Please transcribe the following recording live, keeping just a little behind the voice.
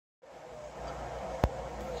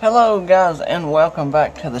Hello guys, and welcome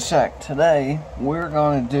back to the shack. Today we're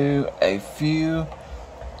going to do a few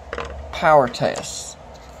power tests.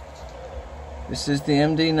 This is the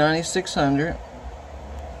MD9600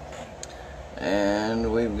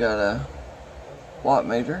 and we've got a watt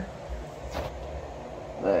meter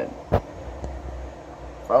that,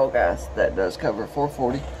 oh guys, that does cover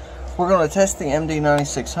 440. We're going to test the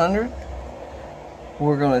MD9600.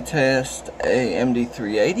 We're going to test a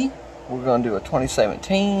MD380. We're going to do a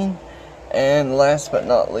 2017, and last but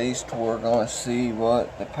not least, we're going to see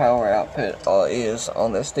what the power output is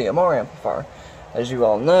on this DMR amplifier. As you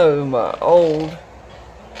all know, my old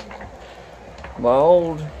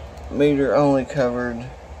meter only covered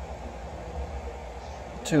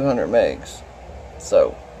 200 megs.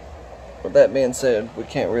 So, with that being said, we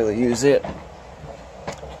can't really use it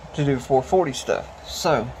to do 440 stuff.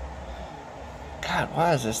 So, God,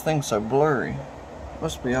 why is this thing so blurry?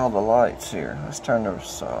 Must be all the lights here. Let's turn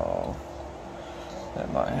those off.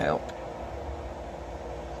 That might help.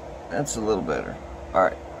 That's a little better.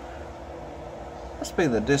 Alright. Let's be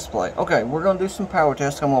the display. Okay, we're going to do some power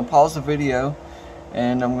tests. I'm going to pause the video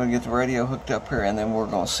and I'm going to get the radio hooked up here, and then we're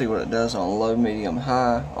going to see what it does on low, medium,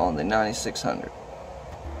 high on the 9600.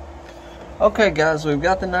 Okay guys, we've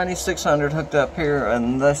got the 9600 hooked up here,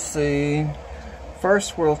 and let's see.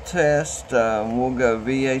 First we'll test, we'll go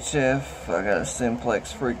VHF. I got a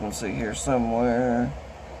simplex frequency here somewhere.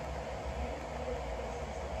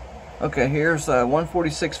 Okay, here's a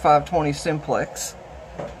 146.520 simplex.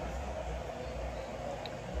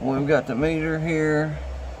 We've got the meter here.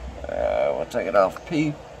 We'll take it off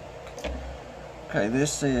P. Okay,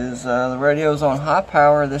 this is, the radio's on high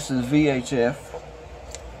power. This is VHF.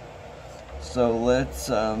 So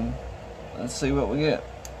let's see what we get.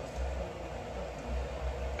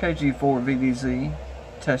 KG4VDZ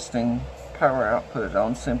testing power output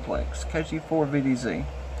on simplex. KG4VDZ.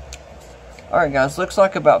 Alright guys, looks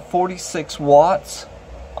like about 46 watts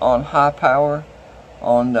on high power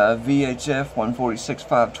on VHF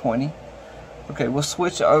 146.520. Okay, we'll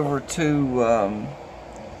switch over to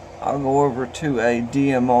I'll go over to a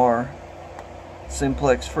DMR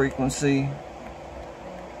simplex frequency.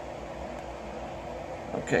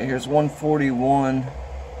 Okay, here's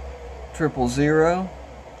 141.000.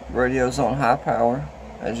 Radio's on high power.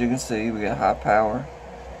 As you can see, we got high power,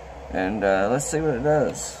 and let's see what it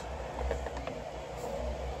does.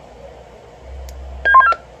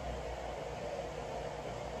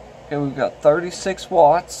 Okay, we've got 36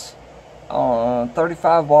 watts on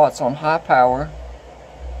 35 watts on high power,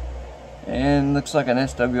 and looks like an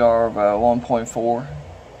SWR of 1.4.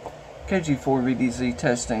 KG4VDZ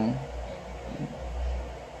testing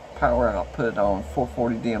power output on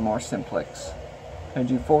 440 DMR simplex.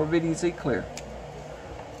 KG4VDZ clear.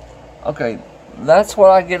 Okay, that's what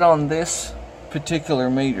I get on this particular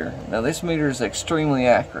meter. Now this meter is extremely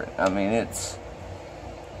accurate. I mean, it's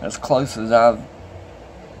as close as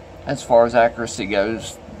as far as accuracy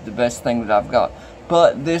goes, the best thing that I've got.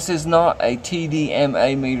 But this is not a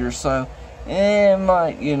TDMA meter, so it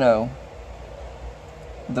might, you know,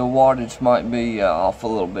 the wattage might be off a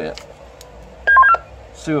little bit.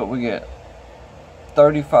 See what we get.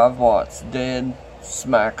 35 watts, dead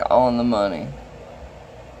smack on the money.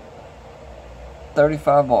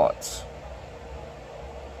 35 watts.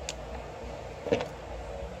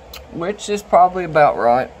 Which is probably about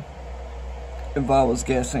right, if I was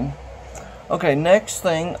guessing. Okay, next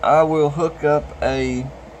thing, I will hook up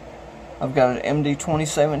I've got an MD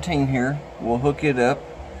 2017 here. We'll hook it up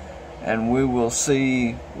and we will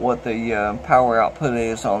see what the power output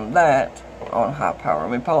is on that on high power.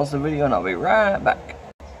 Let me pause the video and I'll be right back.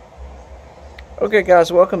 Okay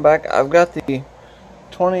guys, welcome back. I've got the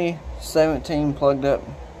 2017 plugged up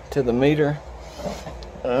to the meter,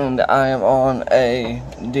 and I am on a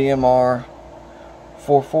DMR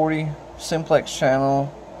 440 simplex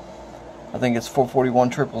channel. I think it's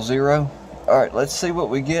 441.000. Alright, let's see what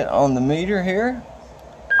we get on the meter here.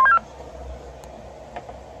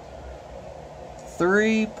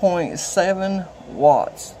 3.7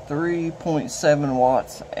 watts. 3.7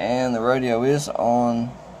 watts, and the radio is on.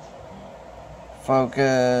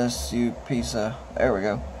 Focus, you piece of, there we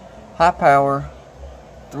go. High power,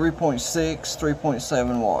 3.6,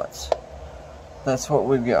 3.7 watts. That's what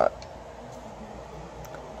we've got.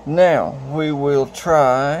 Now, we will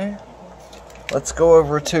try, let's go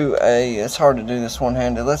over to it's hard to do this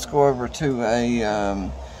one-handed. Let's go over to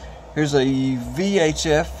here's a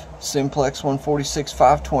VHF simplex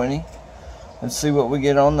 146.520. Let's see what we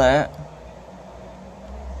get on that.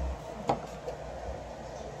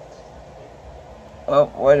 Oh,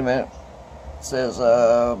 wait a minute. It says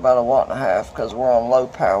about 1.5 watts because we're on low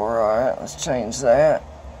power. Alright, let's change that.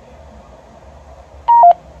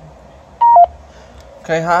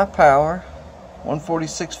 Okay, high power,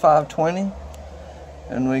 146,520,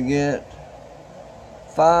 and we get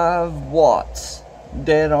 5 watts,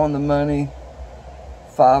 dead on the money,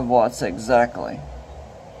 5 watts exactly.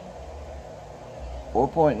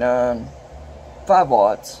 4.9, 5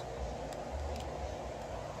 watts.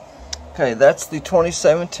 Okay, that's the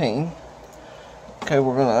 2017. Okay,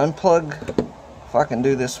 we're going to unplug. If I can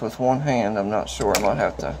do this with one hand, I'm not sure. I might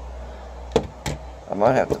have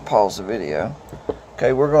to pause the video.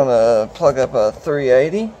 Okay, we're going to plug up a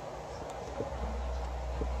 380.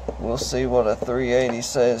 We'll see what a 380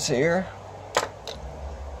 says here.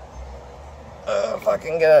 If I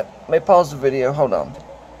can get it. Let me pause the video. Hold on.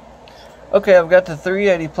 Okay, I've got the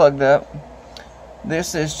 380 plugged up.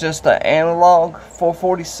 This is just an analog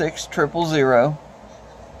 446,000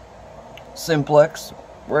 simplex.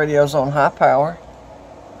 Radio's on high power.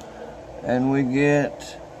 And we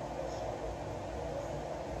get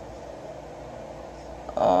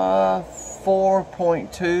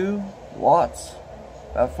 4.2 watts.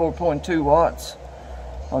 About 4.2 watts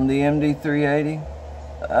on the MD380.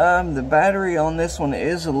 The battery on this one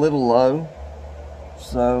is a little low,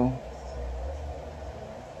 so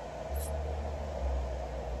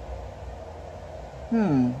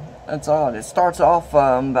that's odd. It starts off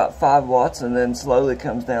about 5 watts and then slowly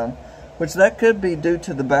comes down, which that could be due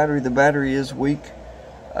to the battery. The battery is weak.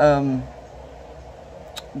 Got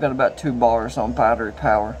about 2 bars on battery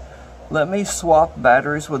power. Let me swap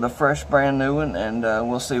batteries with a fresh brand new one, and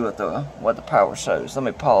we'll see what the power shows. Let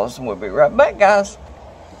me pause and we'll be right back, guys.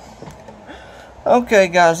 Okay,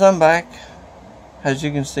 guys, I'm back. As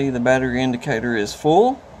you can see, the battery indicator is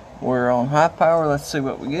full. We're on high power. Let's see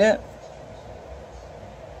what we get.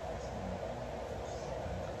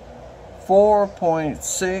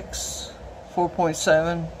 4.6,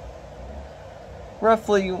 4.7,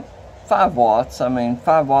 roughly 5 watts. I mean,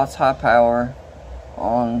 5 watts high power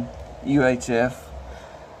on UHF.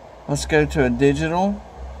 Let's go to a digital.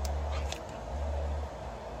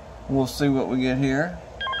 We'll see what we get here.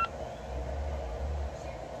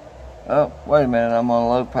 Oh, wait a minute, I'm on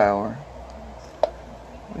low power.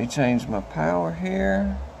 Let me change my power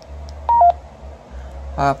here.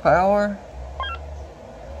 High power.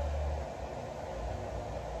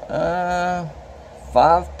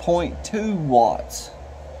 5.2 watts.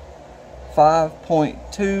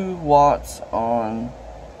 5.2 watts on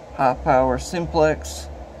high power simplex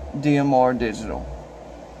DMR digital.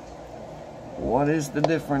 What is the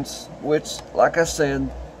difference? Which, like I said,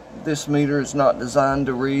 this meter is not designed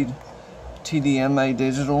to read TDMA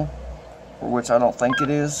digital, for which I don't think it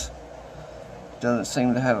is. Doesn't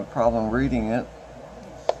seem to have a problem reading it.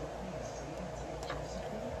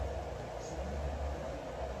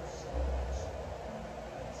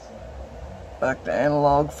 Back to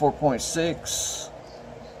analog, 4.6.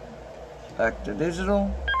 Back to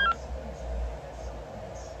digital,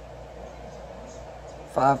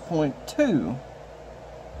 5.2.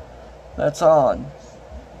 That's odd.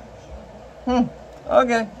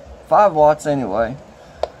 Okay. 5 watts anyway.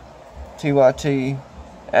 TYT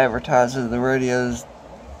advertises the radios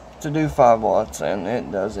to do 5 watts, and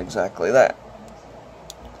it does exactly that.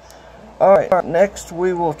 Alright, next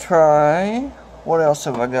we will try, what else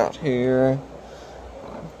have I got here?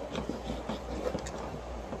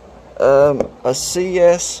 A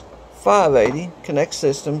CS 580, Connect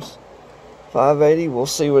Systems 580. We'll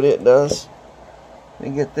see what it does. Let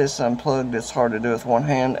me get this unplugged. It's hard to do with one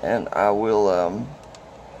hand, and I will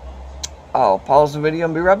I'll pause the video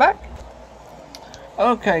and be right back.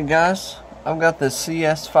 Okay, guys, I've got the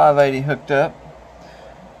CS 580 hooked up.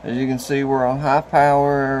 As you can see, we're on high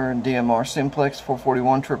power DMR simplex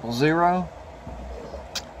 441,000,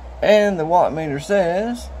 and the watt meter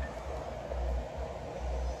says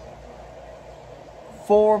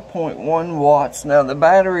 4.1 watts. Now the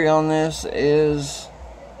battery on this is,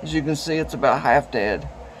 as you can see, it's about half dead.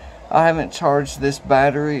 I haven't charged this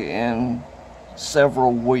battery in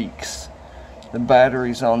several weeks. The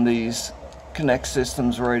batteries on these Connect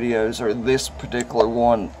Systems radios, or this particular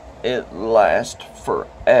one, it lasts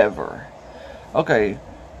forever. Okay,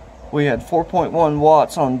 we had 4.1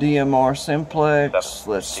 watts on DMR simplex.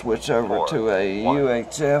 Let's switch over to a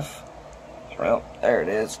UHF. Well, there it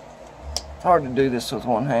is. It's hard to do this with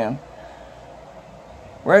one hand.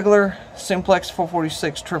 Regular simplex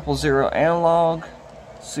 446,000 analog.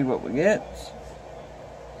 Let's see what we get.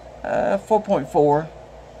 4.4.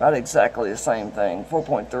 About exactly the same thing.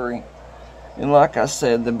 4.3. And like I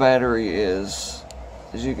said, the battery is,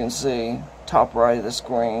 as you can see, top right of the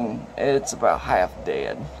screen, it's about half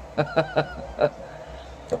dead.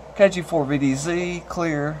 KG4VDZ,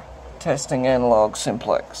 clear, testing analog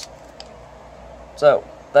simplex. So,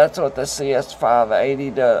 that's what the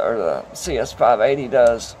CS580 does, or the CS580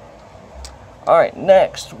 does. Alright,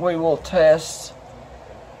 next we will test.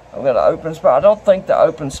 I've got an open spot. I don't think the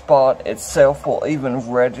open spot itself will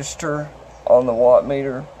even register on the watt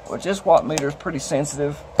meter, which this watt meter is pretty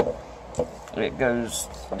sensitive. It goes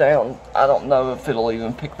down. I don't know if it'll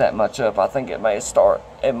even pick that much up. I think it might start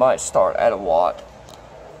at a watt.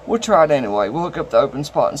 We'll try it anyway. We'll hook up the open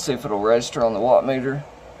spot and see if it'll register on the watt meter.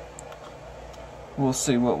 We'll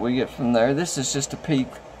see what we get from there. This is just a peak.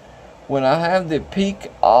 When I have the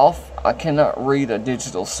peak off, I cannot read a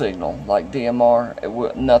digital signal like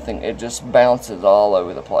DMR. Nothing. It just bounces all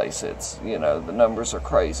over the place. It's, you know, the numbers are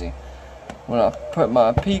crazy. When I put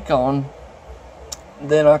my peak on,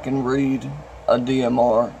 then I can read a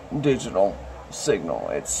DMR digital signal.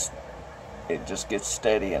 It just gets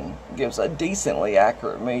steady and gives a decently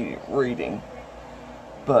accurate reading.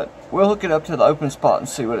 But we'll hook it up to the open spot and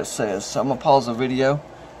see what it says. So I'm going to pause the video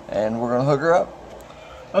and we're going to hook her up.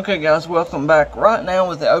 Okay guys, welcome back. Right now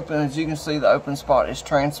with the open, as you can see, the open spot is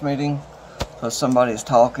transmitting because somebody is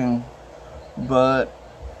talking. But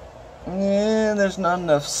yeah, there's not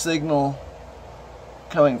enough signal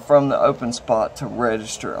coming from the open spot to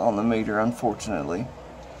register on the meter, unfortunately.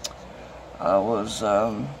 I was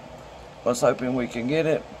hoping we could get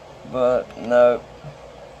it, but no.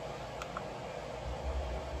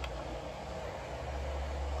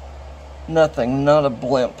 Nothing, not a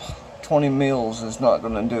blimp. 20 mils is not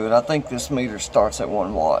going to do it. I think this meter starts at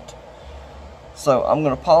 1 watt. So I'm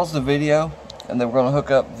going to pause the video and then we're going to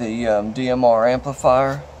hook up the DMR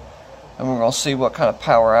amplifier and we're going to see what kind of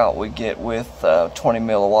power out we get with 20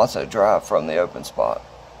 milliwatts of drive from the open spot.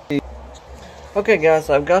 Okay guys,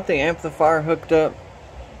 I've got the amplifier hooked up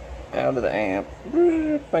out of the amp,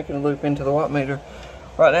 making a loop into the watt meter.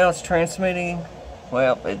 Right now it's transmitting.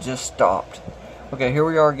 Well, it just stopped. Okay, here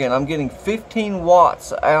we are again. I'm getting 15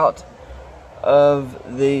 watts out of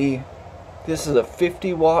this is a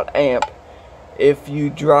 50 watt amp if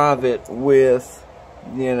you drive it with,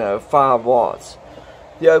 you know, 5 watts.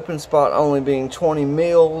 The open spot only being 20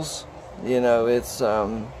 mils, you know, it's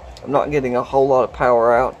I'm not getting a whole lot of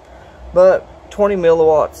power out, but 20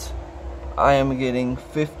 milliwatts, I am getting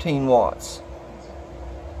 15 watts.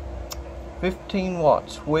 15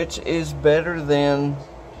 watts, which is better than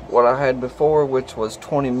what I had before, which was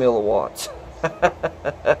 20 milliwatts.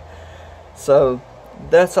 So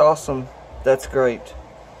that's awesome. That's great.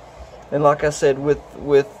 And like I said, with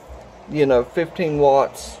you know, 15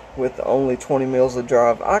 watts with only 20 mils of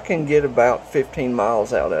drive, I can get about 15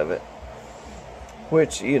 miles out of it.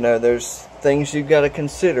 Which, you know, there's things you've got to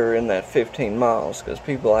consider in that 15 miles, because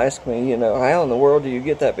people ask me, you know, how in the world do you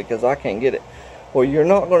get that, because I can't get it. Well, you're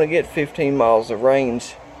not going to get 15 miles of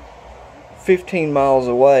range 15 miles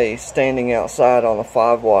away standing outside on a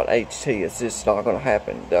 5 watt HT. It's just not going to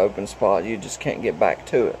happen. The open spot, you just can't get back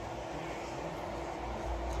to it.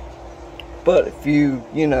 But if you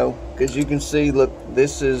know, because you can see, look,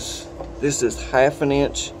 this is ½ an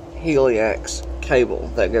inch Heliax cable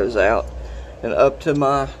that goes out and up to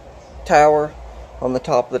my tower. On the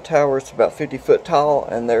top of the tower, it's about 50 foot tall,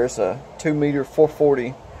 and there's a 2 meter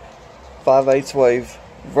 440 5/8 wave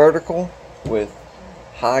vertical with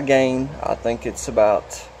high gain. I think it's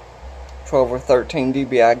about 12 or 13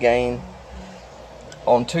 dBi gain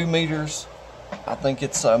on 2 meters. I think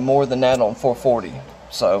it's more than that on 440.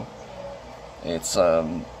 So it's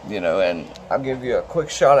you know, and I'll give you a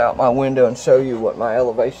quick shot out my window and show you what my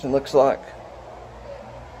elevation looks like.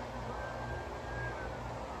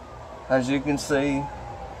 As you can see,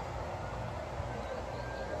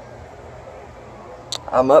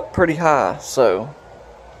 I'm up pretty high, so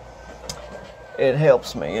it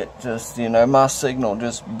helps me. It just, you know, my signal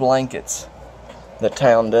just blankets the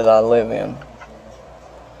town that I live in.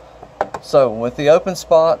 So with the open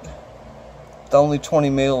spot, with only 20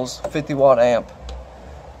 mils, 50 watt amp,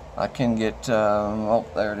 I can get, oh,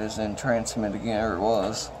 there it is in transmit again, or it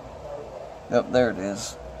was. Yep, there it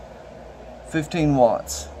is. 15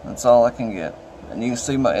 watts, that's all I can get. And you can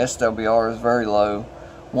see my SWR is very low,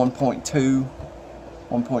 1.2,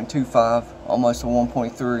 1.25, almost a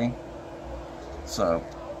 1.3. So,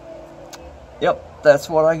 yep, that's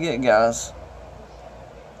what I get, guys.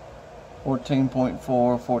 14.4,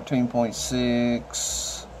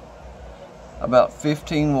 14.6, about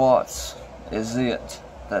 15 watts is it.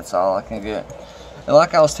 That's all I can get. And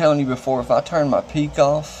like I was telling you before, if I turn my peak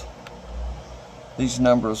off, these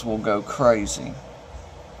numbers will go crazy.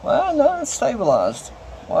 Well, no, it's stabilized.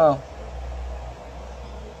 Wow.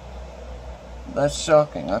 That's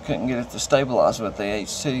shocking. I couldn't get it to stabilize with the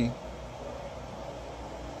HT.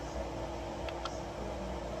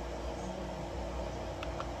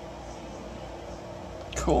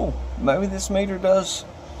 cool. Maybe this meter does,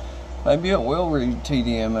 maybe it will read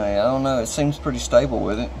TDMA. I don't know, it seems pretty stable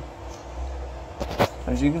with it.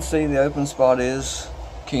 As you can see, the open spot is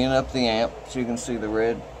keying up the amp. So you can see the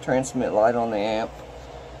red transmit light on the amp.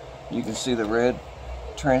 You can see the red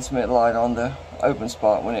transmit light on the open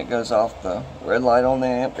spot. When it goes off, the red light on the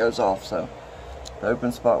amp goes off. So the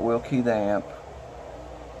open spot will key the amp.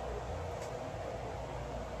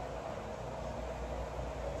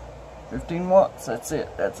 $15 watts, that's it.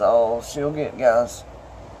 That's all she'll get, guys.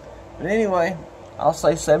 But anyway, I'll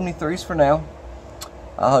say 73s for now.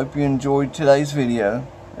 I hope you enjoyed today's video.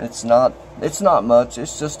 It's not much.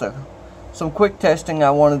 It's just some quick testing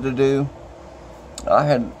I wanted to do. I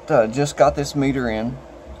had just got this meter in.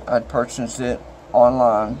 I'd purchased it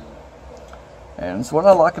online. And so what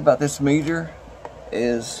I like about this meter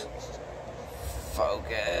is,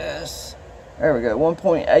 focus. There we go,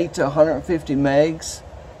 1.8 to 150 megs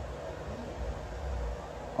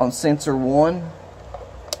on sensor 1.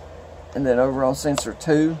 And then over on sensor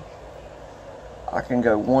 2, I can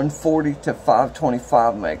go 140 to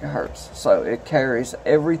 525 megahertz. So it carries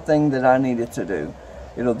everything that I need it to do.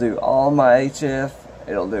 It'll do all my HF,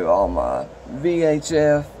 it'll do all my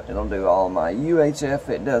VHF, it'll do all my UHF.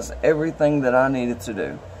 It does everything that I need it to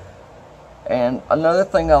do. And another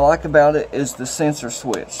thing I like about it is the sensor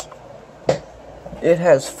switch. It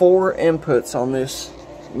has 4 inputs on this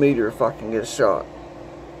meter if I can get a shot.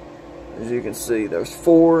 As you can see, there's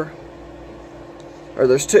 2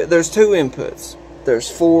 inputs.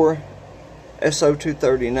 There's 4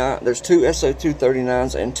 SO239. There's 2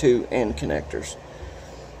 SO239s and 2 end connectors.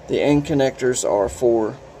 The end connectors are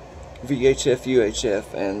for VHF,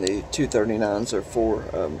 UHF, and the 239s are for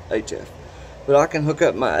HF. But I can hook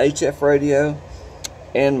up my HF radio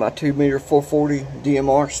and my 2 meter 440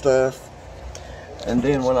 DMR stuff. And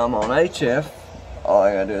then when I'm on HF, all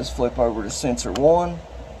I gotta do is flip over to sensor 1.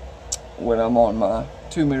 When I'm on my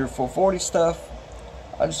 2 meter 440 stuff,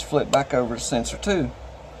 I just flip back over to sensor 2.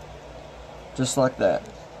 Just like that.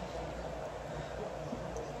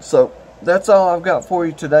 So that's all I've got for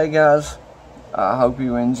you today, guys. I hope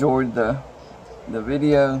you enjoyed the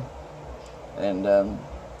video. And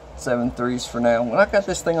 7.3s for now. When I got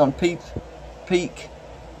this thing on peak,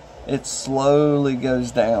 it slowly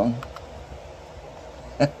goes down.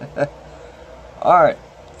 Alright,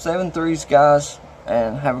 7.3s, guys,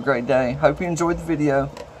 and have a great day. Hope you enjoyed the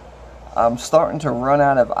video. I'm starting to run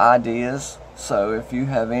out of ideas, so if you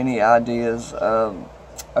have any ideas of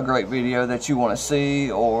a great video that you want to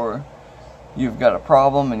see, or you've got a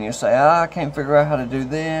problem and you say, I can't figure out how to do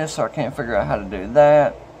this, or I can't figure out how to do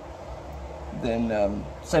that, then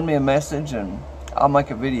send me a message and I'll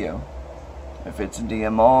make a video. If it's a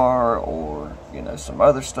DMR or some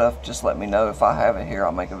other stuff, just let me know. If I have it here,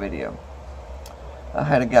 I'll make a video. I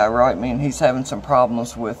had a guy write me and he's having some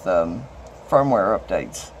problems with firmware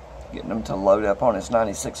updates, getting them to load up on his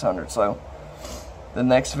 9600. So the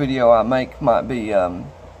next video I make might be a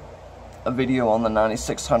video on the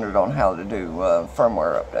 9600 on how to do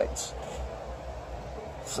firmware updates.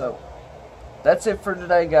 So that's it for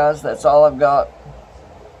today, guys. That's all I've got.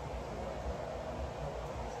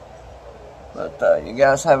 But you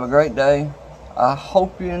guys have a great day. I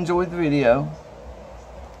hope you enjoyed the video.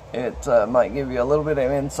 It might give you a little bit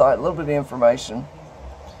of insight, a little bit of information,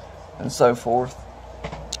 and so forth,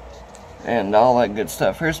 and all that good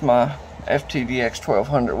stuff. Here's my FTDX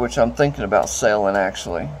 1200, which I'm thinking about selling,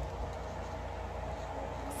 actually.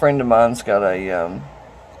 A friend of mine's got an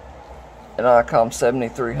ICOM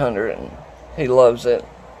 7300, and he loves it.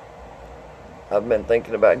 I've been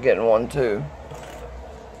thinking about getting one too.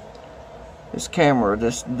 This camera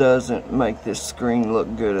just doesn't make this screen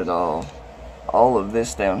look good at all. All of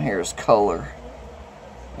this down here is color,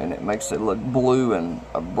 and it makes it look blue and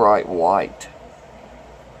a bright white.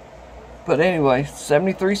 But anyway,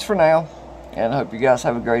 73s for now, and I hope you guys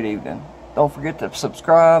have a great evening. Don't forget to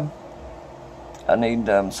subscribe. I need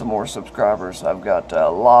some more subscribers. I've got a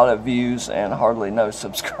lot of views and hardly no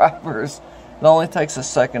subscribers. It only takes a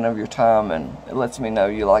second of your time, and it lets me know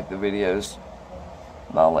you like the videos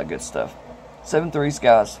and all that good stuff. 73s,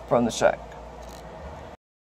 guys, from the shack.